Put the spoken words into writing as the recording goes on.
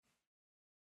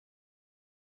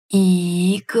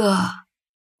以一个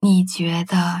你觉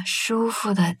得舒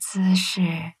服的姿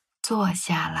势坐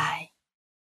下来，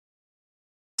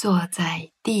坐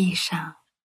在地上，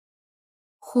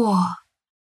或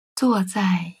坐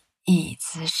在椅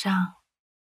子上，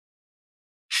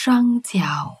双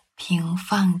脚平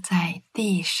放在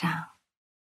地上，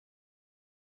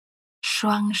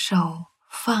双手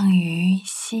放于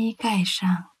膝盖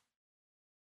上，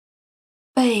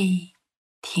背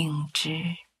挺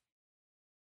直，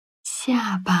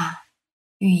下巴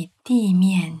与地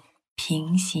面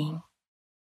平行。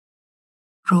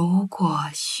如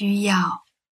果需要，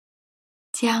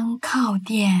将靠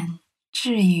垫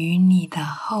置于你的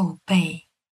后背，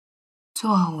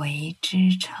作为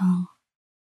支撑。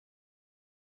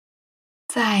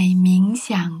在冥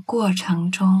想过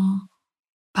程中，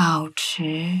保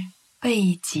持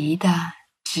背脊的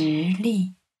直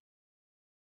立。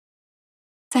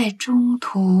在中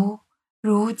途，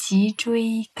如脊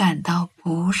椎感到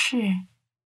不适，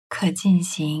可进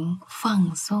行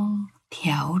放松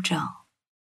调整。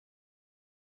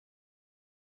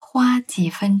花几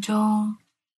分钟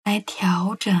来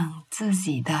调整自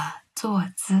己的坐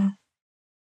姿，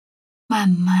慢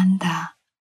慢地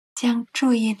将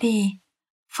注意力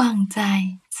放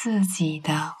在自己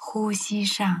的呼吸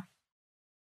上，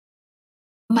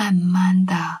慢慢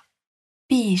地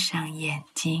闭上眼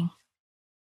睛，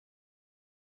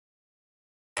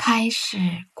开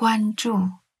始关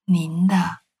注您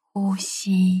的呼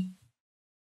吸。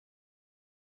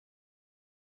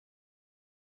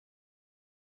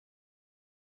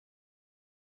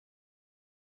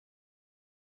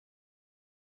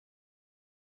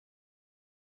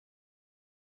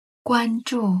关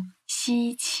注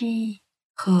吸气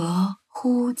和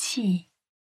呼气。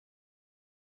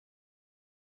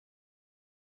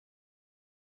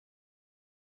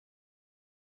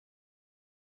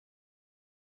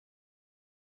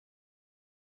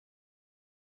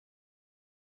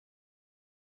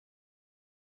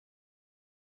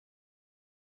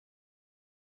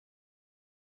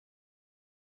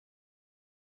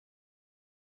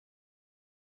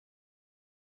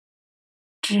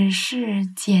只是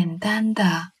简单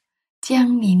地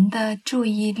将您的注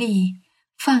意力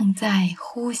放在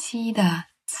呼吸的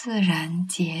自然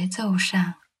节奏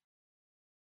上。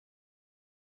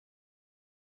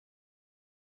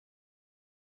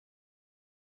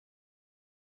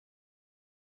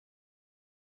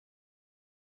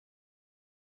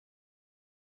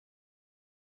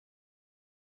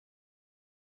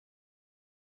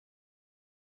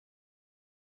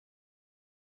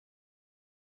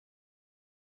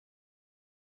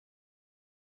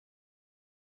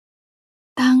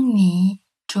当你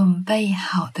准备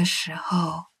好的时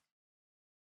候，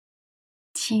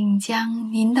请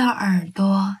将您的耳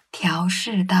朵调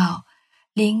试到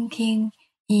聆听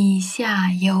以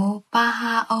下由巴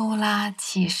哈欧拉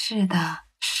启示的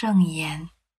圣言。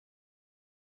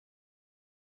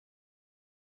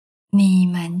你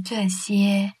们这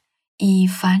些以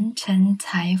凡尘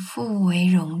财富为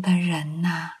荣的人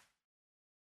哪，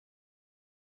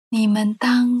你们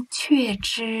当确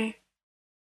知，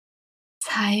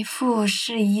财富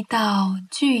是一道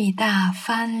巨大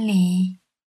藩篱，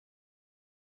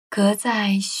隔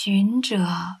在寻者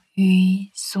与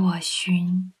所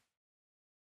寻、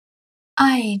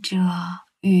爱者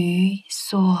与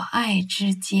所爱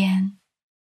之间。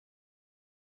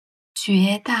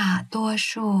绝大多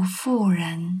数富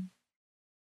人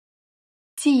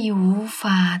既无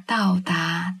法到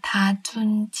达他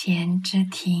尊前之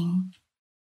庭，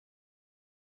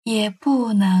也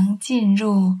不能进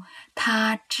入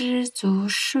他知足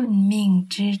顺命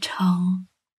之城。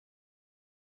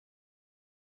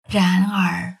然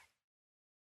而，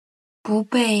不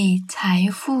被财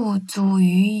富阻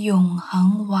于永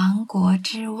恒王国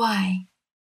之外，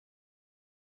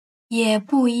也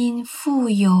不因富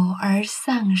有而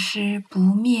丧失不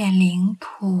灭领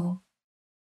土。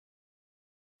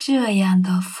这样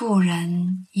的富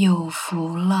人有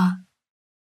福了。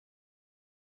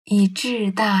以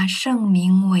至大圣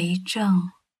名为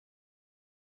证，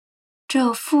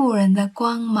这富人的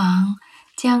光芒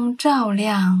将照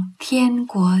亮天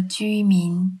国居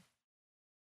民，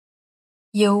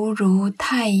犹如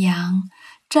太阳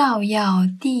照耀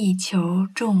地球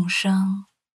众生。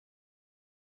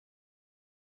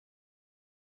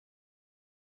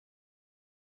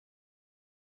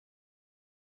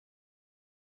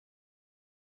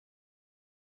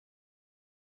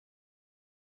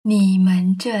你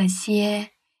们这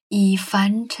些以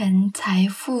凡尘财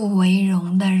富为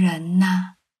荣的人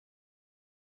哪，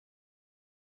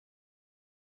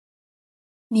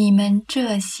你们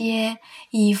这些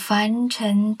以凡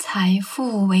尘财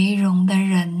富为荣的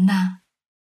人哪，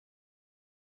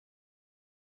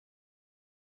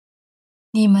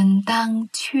你们当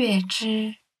确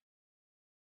知，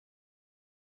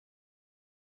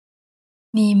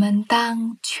你们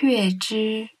当确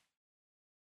知，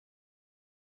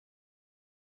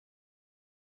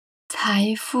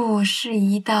财富是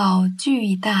一道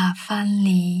巨大藩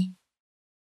篱，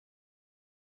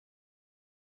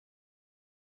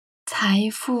财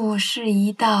富是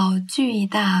一道巨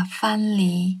大藩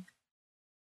篱，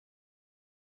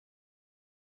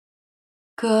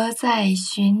隔在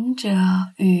寻者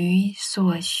与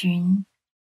所寻，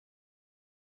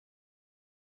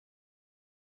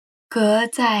隔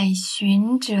在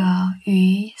寻者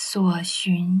与所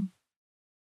寻，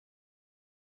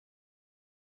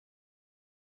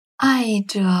爱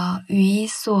者与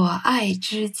所爱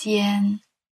之间，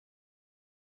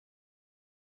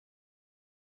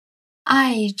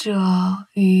爱者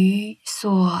与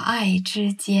所爱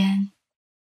之间，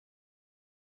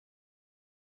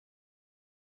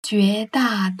绝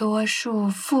大多数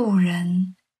富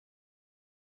人，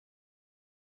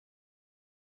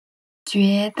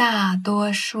绝大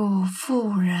多数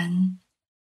富人，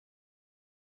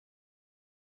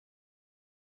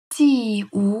既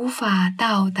无法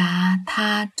到达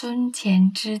他尊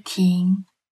前之庭，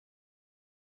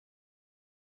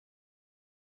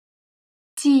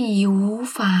既无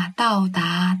法到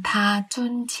达他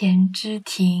尊前之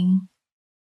庭，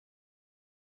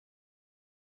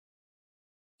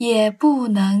也不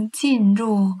能进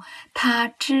入他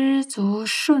知足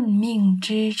顺命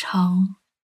之城，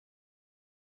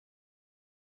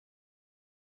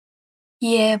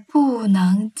也不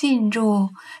能进入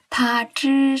他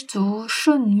知足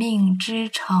顺命之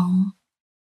城。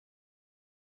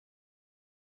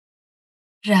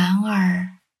然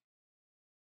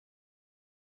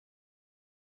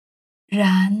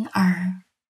而，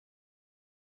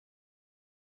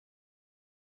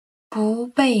不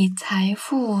被财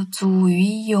富阻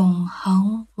于永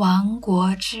恒王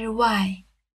国之外，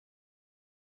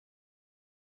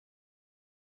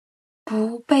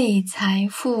不被财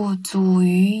富阻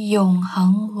于永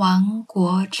恒王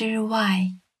国之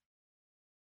外，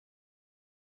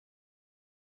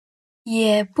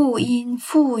也不因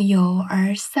富有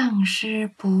而丧失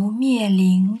不灭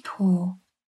领土，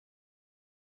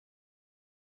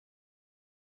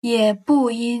也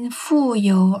不因富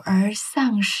有而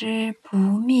丧失不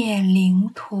灭领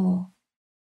土。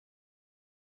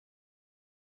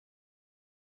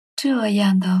这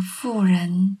样的富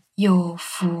人有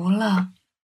福了，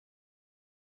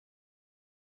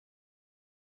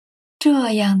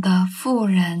这样的富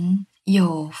人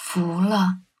有福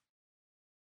了。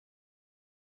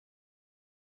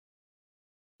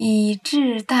以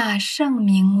至大圣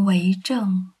明为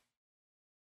证，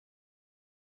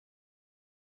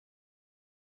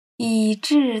以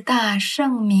至大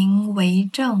圣明为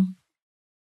证。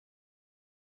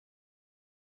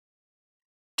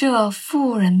这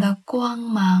富人的光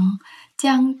芒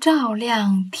将照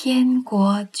亮天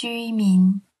国居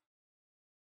民，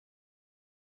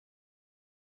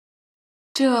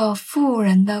这富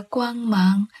人的光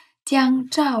芒将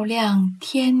照亮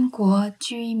天国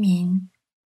居民，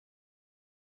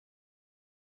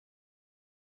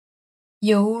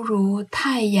犹如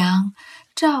太阳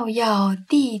照耀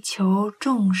地球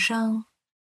众生，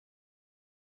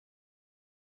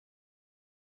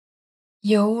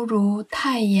犹如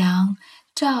太阳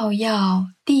照耀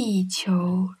地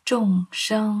球众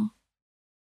生。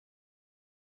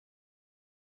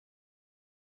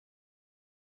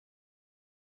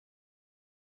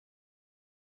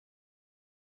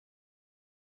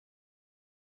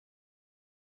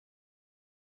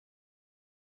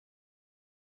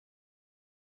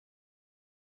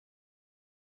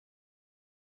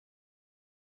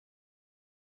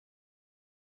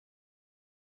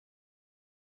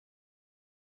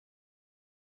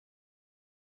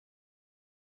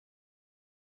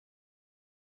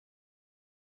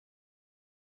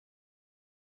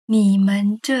你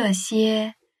们这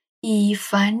些以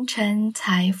凡尘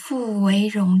财富为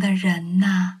荣的人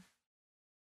哪！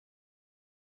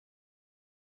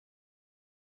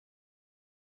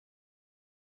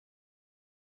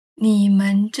你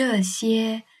们这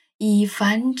些以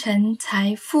凡尘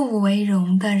财富为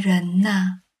荣的人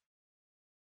哪！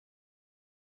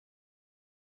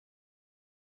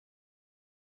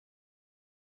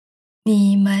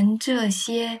你们这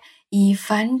些以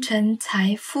凡尘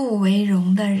财富为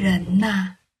荣的人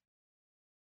哪！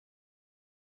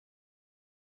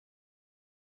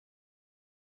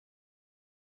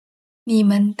你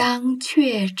们当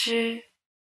确知，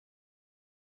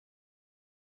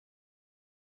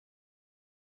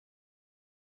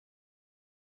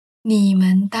你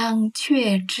们当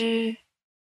确知，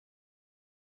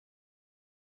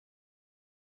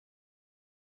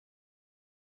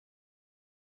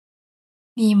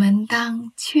你们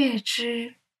当确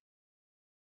知，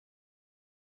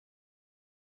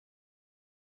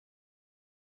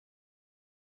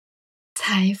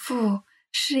财富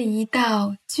是一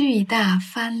道巨大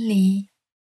藩篱，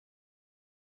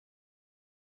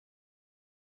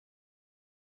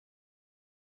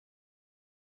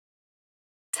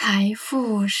财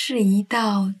富是一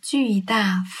道巨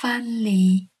大藩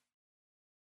篱，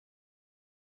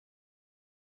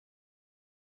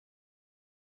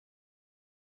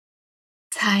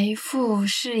财富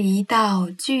是一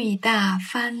道巨大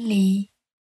藩篱。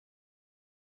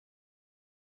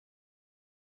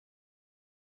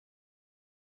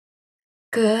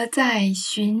格在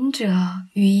寻者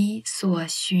于所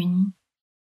寻，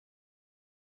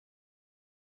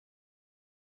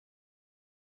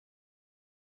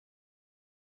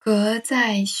格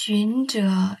在寻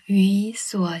者于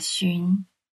所寻，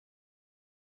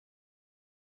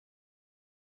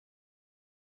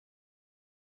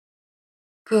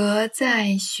格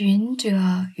在寻者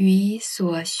于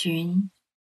所寻。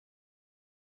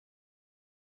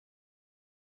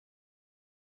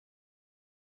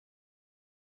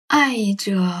爱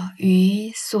者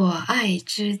与所爱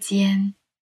之间，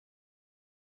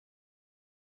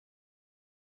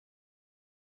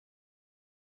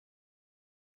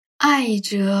爱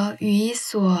者与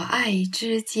所爱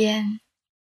之间，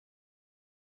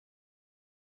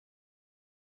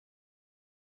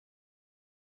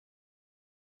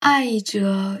爱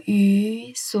者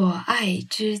与所爱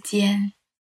之间，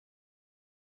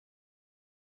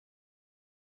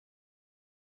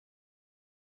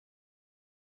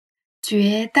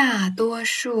绝大多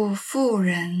数富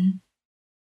人，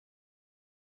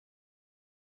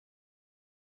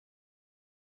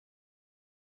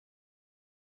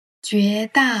绝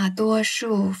大多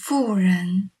数富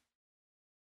人，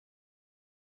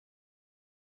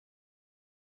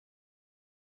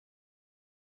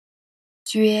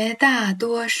绝大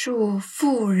多数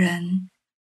富人，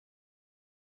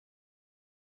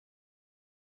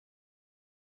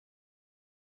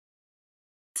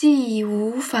既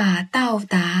无法到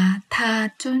达他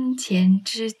尊前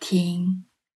之庭，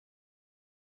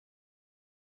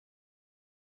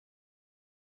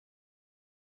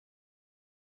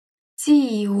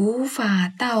既无法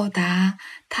到达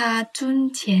他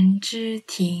尊前之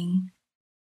庭，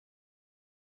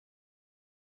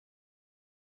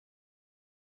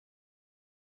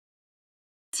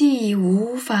既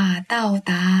无法到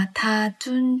达他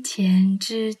尊前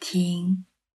之庭，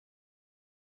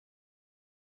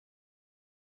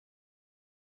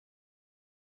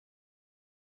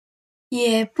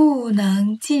也不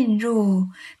能进入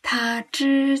他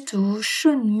知足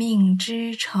顺命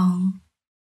之城，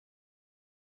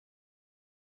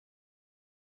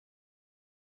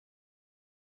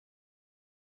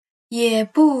也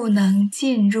不能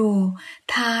进入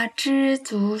他知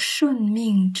足顺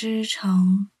命之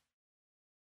城，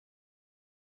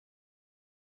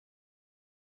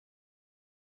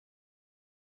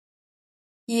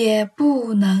也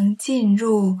不能进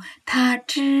入他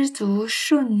知足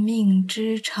顺命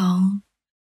之城。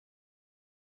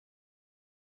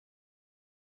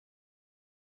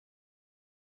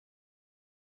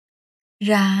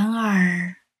然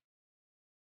而，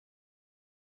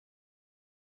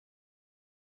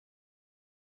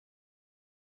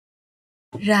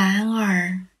然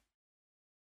而，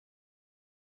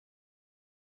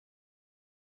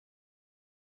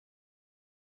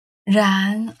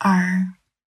然而，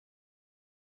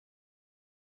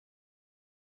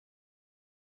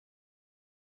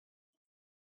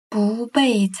不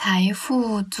被财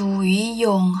富阻于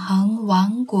永恒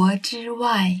王国之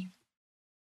外，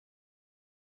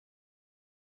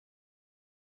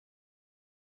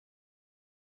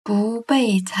不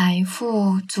被财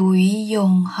富阻于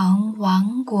永恒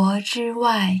王国之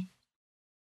外，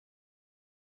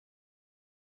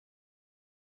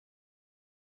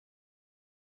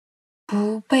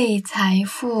不被财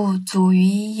富阻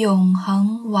于永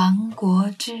恒王国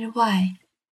之外，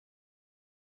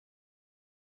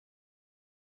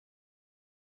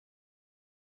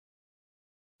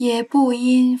也不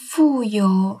因富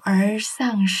有而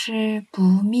丧失不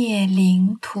灭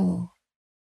领土，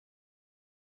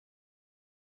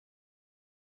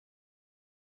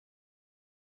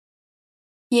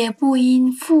也不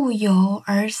因富有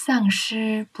而丧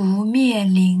失不灭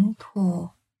领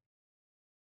土，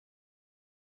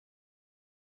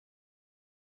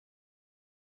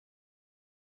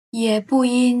也不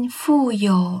因富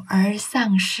有而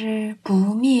丧失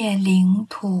不灭领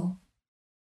土。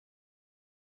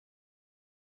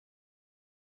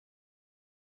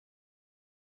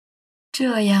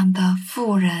这样的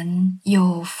富人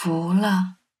有福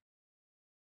了。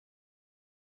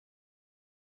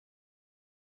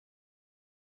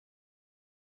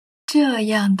这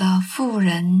样的妇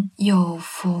人有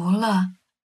福了。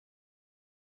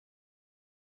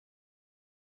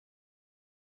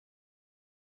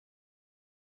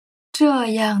这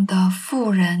样的妇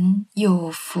人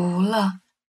有福了。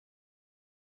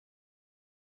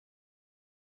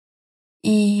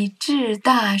以至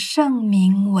大圣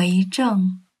明为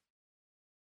证。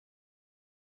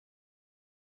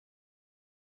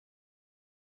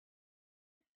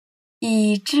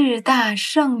以至大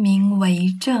圣明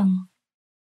为证。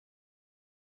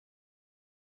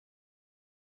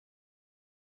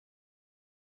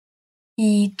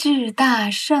以至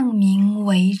大圣明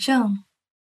为证。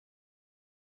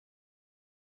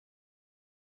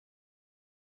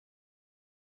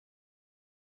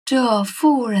这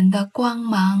妇人的光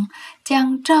芒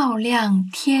将照亮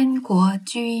天国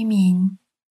居民。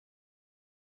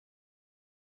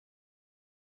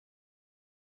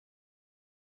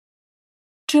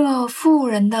这妇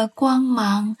人的光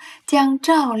芒将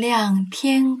照亮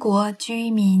天国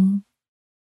居民。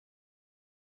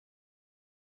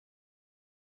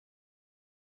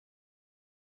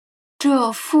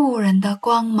这妇人的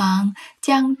光芒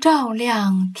将照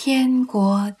亮天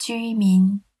国居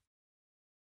民。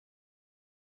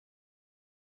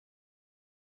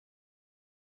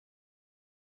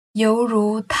犹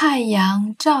如太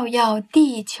阳照耀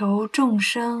地球众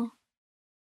生。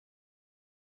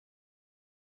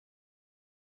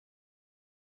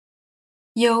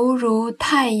犹如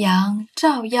太阳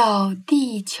照耀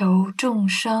地球众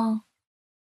生。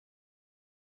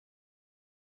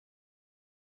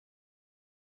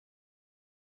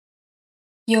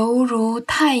犹如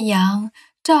太阳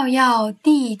照耀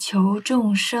地球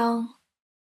众生。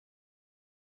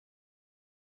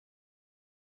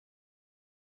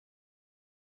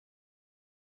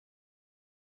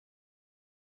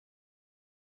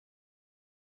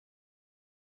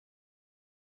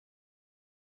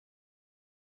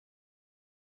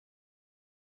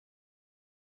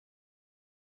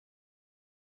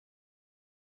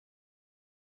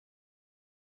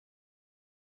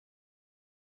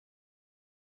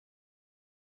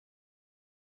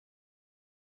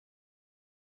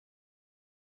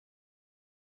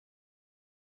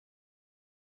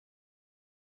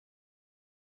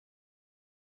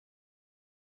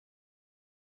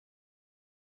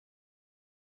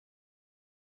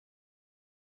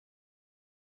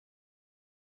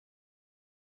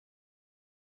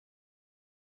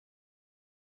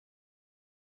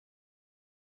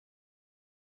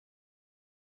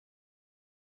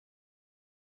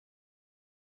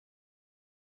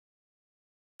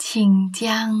请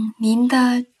将您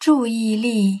的注意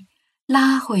力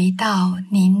拉回到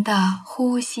您的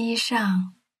呼吸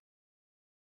上，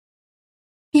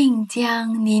并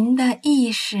将您的意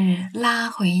识拉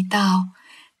回到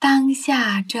当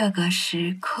下这个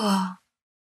时刻。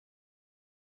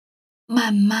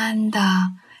慢慢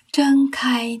地睁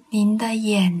开您的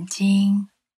眼睛，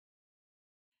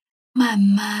慢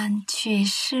慢去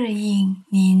适应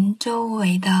您周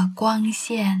围的光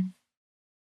线。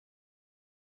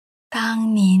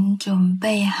当您准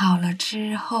备好了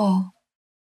之后，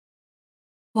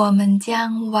我们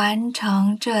将完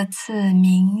成这次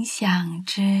冥想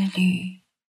之旅。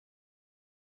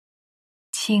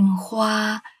请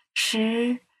花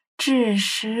10至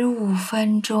15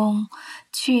分钟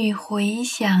去回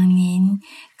想您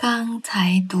刚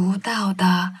才读到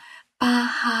的巴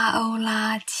哈欧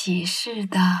拉启示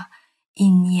的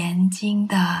引言经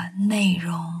的内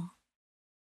容，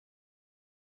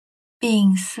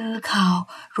并思考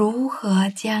如何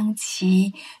将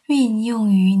其运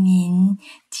用于您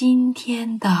今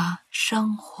天的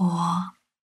生活。